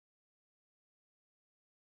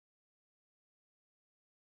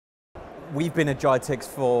we've been at GITEX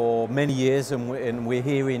for many years, and we're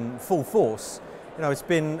here in full force. You know, it's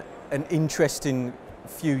been an interesting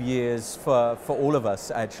few years for all of us,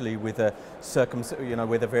 actually, with the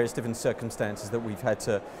with the various different circumstances that we've had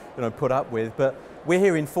to put up with. But we're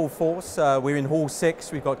here in full force. We're in Hall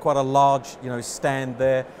 6. We've got quite a large stand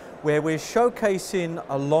there, where we're showcasing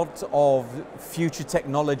a lot of future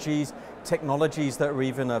technologies that are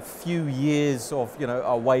even a few years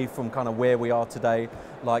away from kind of where we are today,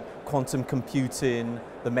 like quantum computing,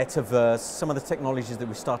 the metaverse, some of the technologies that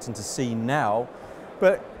we're starting to see now.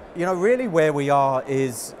 But really where we are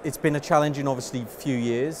is, it's been a challenging, obviously, few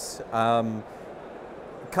years.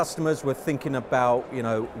 Customers were thinking about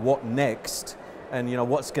what next, and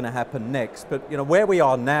what's going to happen next. But where we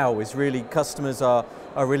are now is really, customers are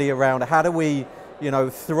really around how do we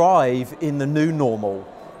thrive in the new normal.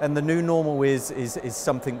 And the new normal is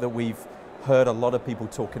something that we've heard a lot of people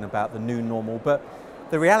talking about, the new normal. But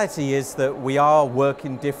the reality is that we are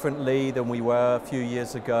working differently than we were a few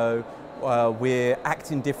years ago. We're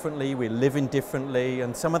acting differently, we're living differently,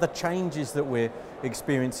 and some of the changes that we're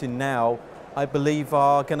experiencing now, I believe,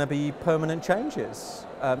 are going to be permanent changes,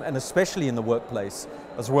 and especially in the workplace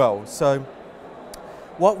as well. So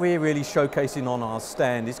what we're really showcasing on our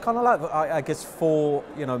stand is kind of like, I guess, four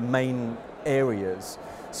main areas.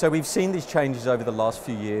 So we've seen these changes over the last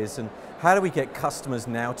few years, and how do we get customers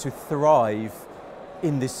now to thrive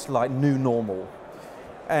in this new normal?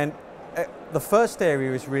 And the first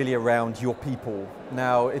area is really around your people.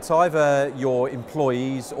 Now, it's either your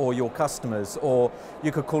employees or your customers, or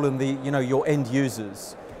you could call them your end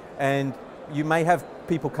users. And you may have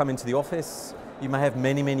people come into the office, you may have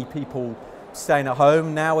many people staying at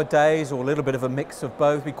home nowadays, or a little bit of a mix of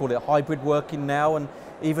both. We call it hybrid working now, and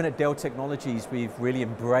even at Dell Technologies, we've really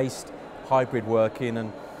embraced hybrid working.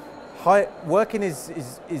 And working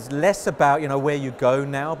is less about where you go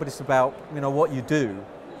now, but it's about what you do.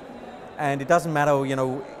 And it doesn't matter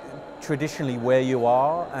traditionally where you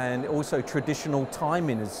are, and also traditional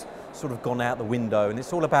timing has sort of gone out the window, and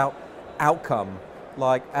it's all about outcome.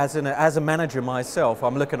 Like as a manager myself,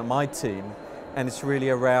 I'm looking at my team, and it's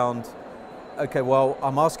really around, okay, well,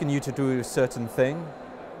 I'm asking you to do a certain thing,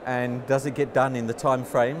 and does it get done in the time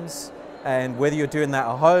frames? And whether you're doing that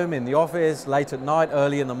at home, in the office, late at night,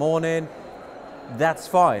 early in the morning, that's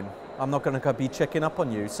fine. I'm not going to be checking up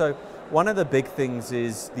on you. So one of the big things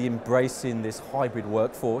is the embracing this hybrid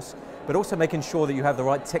workforce, but also making sure that you have the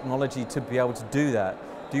right technology to be able to do that.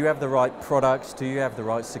 Do you have the right products? Do you have the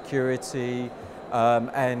right security?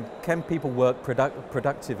 And can people work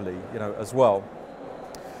productively as well?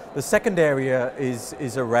 The second area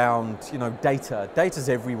is around data. Data's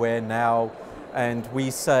everywhere now, and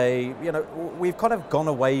we say we've kind of gone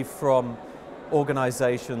away from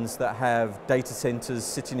organizations that have data centers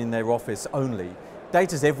sitting in their office only.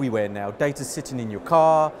 Data's everywhere now. Data's sitting in your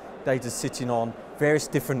car, data's sitting on various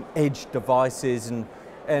different edge devices,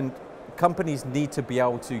 and companies need to be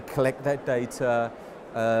able to collect that data,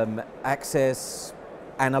 access,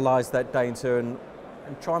 analyze that data, and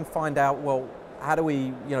try and find out, well, how do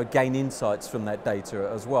we gain insights from that data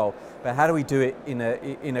as well? But how do we do it in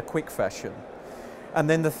a quick fashion? And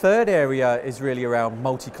then the third area is really around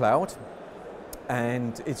multi-cloud,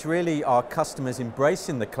 and it's really our customers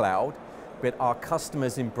embracing the cloud, but our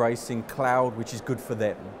customers embracing cloud which is good for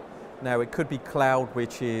them. Now, it could be cloud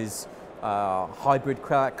which is hybrid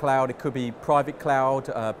cloud, it could be private cloud,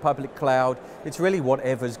 public cloud. It's really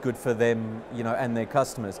whatever's good for them and their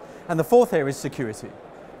customers. And the fourth area is security.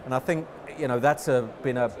 And I think that's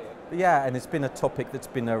been a topic that's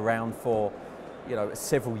been around for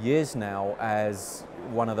several years now as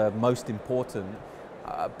one of the most important.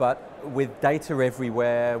 But with data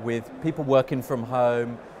everywhere, with people working from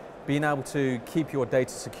home, being able to keep your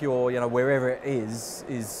data secure wherever it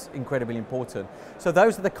is incredibly important. So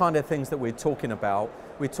those are the kind of things that we're talking about.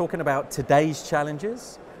 We're talking about today's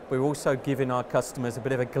challenges. We're also giving our customers a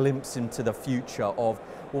bit of a glimpse into the future of,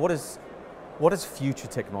 well, what does future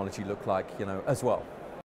technology look like as well.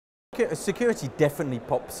 Security definitely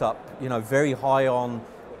pops up very high on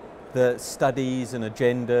the studies and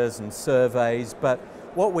agendas and surveys, but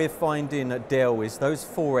what we're finding at Dell is those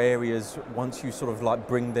four areas, once you sort of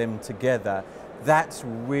bring them together, that's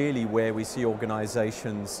really where we see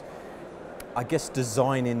organizations, I guess,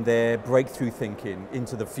 designing their breakthrough thinking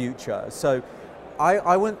into the future. So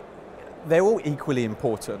they're all equally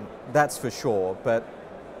important, that's for sure, but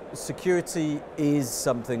security is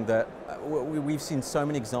something that we've seen so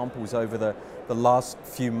many examples over the last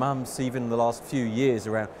few months, even the last few years,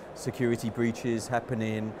 around security breaches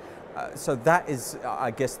happening. So that is,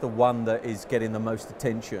 I guess, the one that is getting the most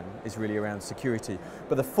attention, is really around security.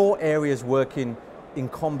 But the four areas working in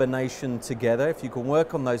combination together, if you can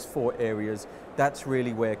work on those 4 areas, that's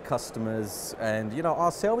really where customers and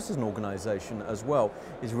ourselves as an organization as well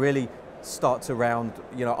is really starts around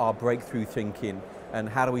our breakthrough thinking and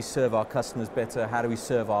how do we serve our customers better, how do we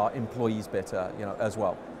serve our employees better as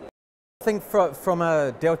well. I think from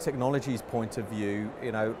a Dell Technologies point of view,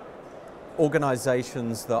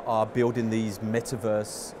 organizations that are building these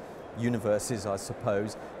metaverse universes, I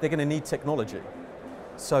suppose, they're going to need technology.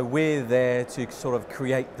 So we're there to sort of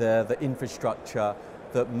create the infrastructure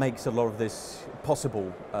that makes a lot of this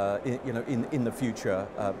possible in the future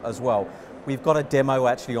as well. We've got a demo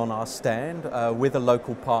actually on our stand with a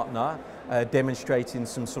local partner demonstrating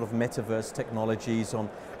some sort of metaverse technologies on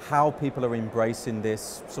how people are embracing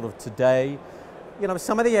this sort of today.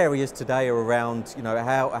 Some of the areas today are around,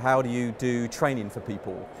 how do you do training for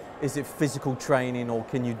people? Is it physical training or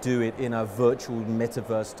can you do it in a virtual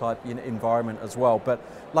metaverse type environment as well? But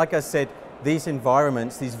like I said, these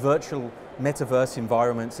environments, these virtual metaverse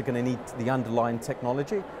environments are going to need the underlying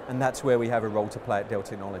technology, and that's where we have a role to play at Dell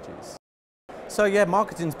Technologies. So yeah,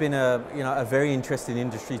 marketing's been a very interesting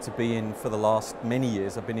industry to be in for the last many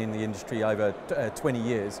years. I've been in the industry over 20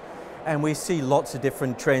 years. And we see lots of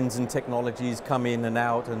different trends and technologies come in and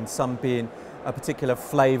out, and some being a particular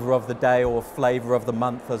flavor of the day or flavor of the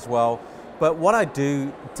month as well. But what I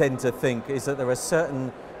do tend to think is that there are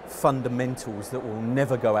certain fundamentals that will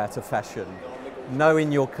never go out of fashion.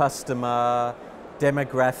 Knowing your customer,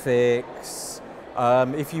 demographics,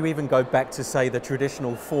 if you even go back to say the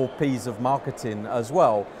traditional 4 Ps of marketing as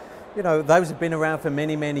well, those have been around for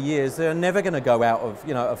many, many years. They're never going to go out of,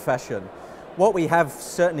 of fashion. What we have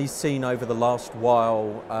certainly seen over the last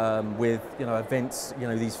while with events,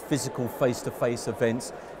 these physical face-to-face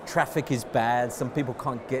events, traffic is bad, some people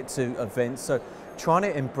can't get to events, so trying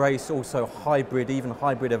to embrace also even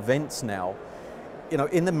hybrid events now.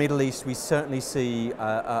 In the Middle East we certainly see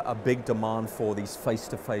a big demand for these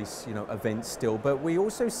face-to-face events still, but we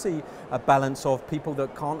also see a balance of people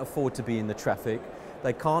that can't afford to be in the traffic,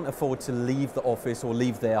 they can't afford to leave the office or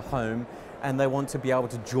leave their home, and they want to be able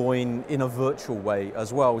to join in a virtual way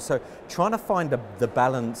as well. So trying to find the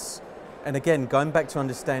balance, and again, going back to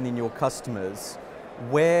understanding your customers,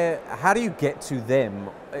 how do you get to them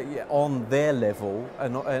on their level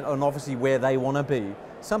and obviously where they want to be.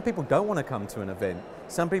 Some people don't want to come to an event.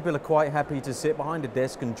 Some people are quite happy to sit behind a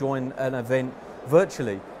desk and join an event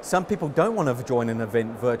virtually. Some people don't want to join an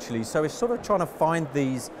event virtually. So it's sort of trying to find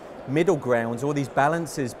these middle grounds or these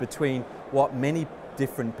balances between what many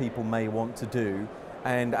different people may want to do,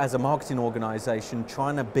 and as a marketing organization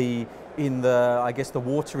trying to be in the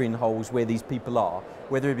watering holes where these people are,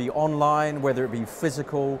 whether it be online, whether it be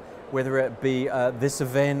physical, whether it be this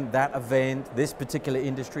event, that event, this particular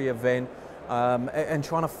industry event, and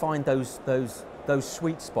trying to find those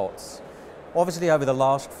sweet spots. Obviously over the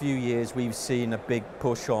last few years we've seen a big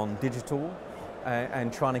push on digital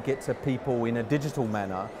and trying to get to people in a digital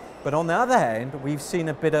manner, but on the other hand we've seen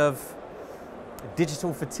a bit of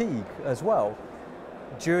digital fatigue as well.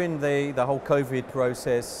 During the whole COVID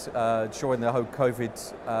process, during the whole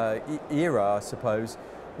COVID era, I suppose,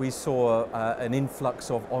 we saw an influx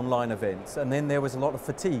of online events, and then there was a lot of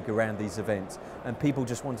fatigue around these events, and people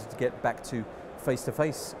just wanted to get back to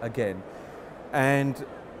face-to-face again. And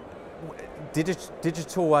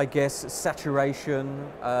digital, I guess, saturation,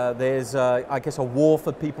 there's, I guess, a war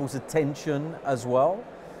for people's attention as well.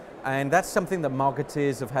 And that's something that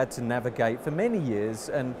marketers have had to navigate for many years,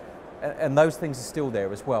 and those things are still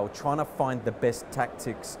there as well, trying to find the best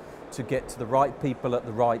tactics to get to the right people at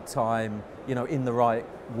the right time, in the right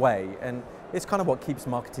way. And it's kind of what keeps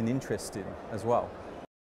marketing interesting as well.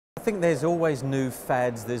 I think there's always new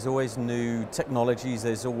fads, there's always new technologies,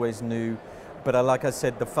 there's always new, but like I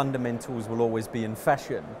said, the fundamentals will always be in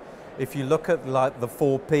fashion. If you look at like the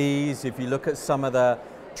 4 Ps, if you look at some of the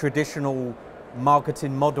traditional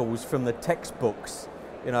marketing models from the textbooks,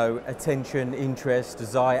 attention, interest,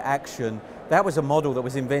 desire, action, that was a model that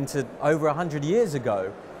was invented over 100 years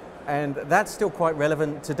ago. And that's still quite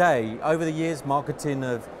relevant today. Over the years, marketing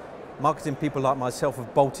people like myself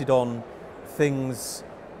have bolted on things,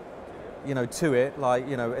 to it, like,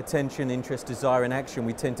 attention, interest, desire, and action.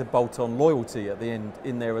 We tend to bolt on loyalty at the end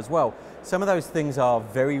in there as well. Some of those things are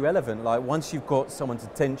very relevant. Like once you've got someone's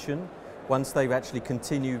attention, once they've actually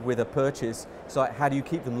continued with a purchase, it's like, how do you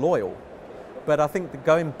keep them loyal? But I think that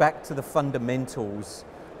going back to the fundamentals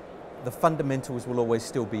will always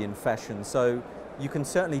still be in fashion. So you can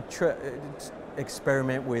certainly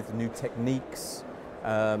experiment with new techniques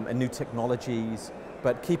and new technologies,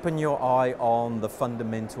 but keeping your eye on the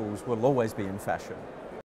fundamentals will always be in fashion.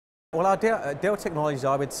 Well, our Dell Technologies,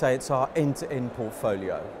 I would say it's our end-to-end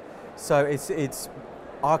portfolio. So it's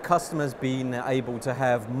our customers being able to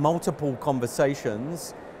have multiple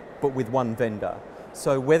conversations, but with one vendor.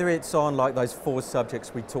 So whether it's on like those 4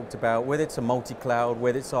 subjects we talked about, whether it's a multi-cloud,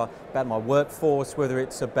 whether it's about my workforce, whether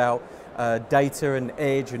it's about data and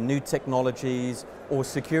edge and new technologies or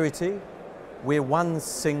security, we're one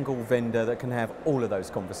single vendor that can have all of those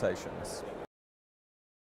conversations.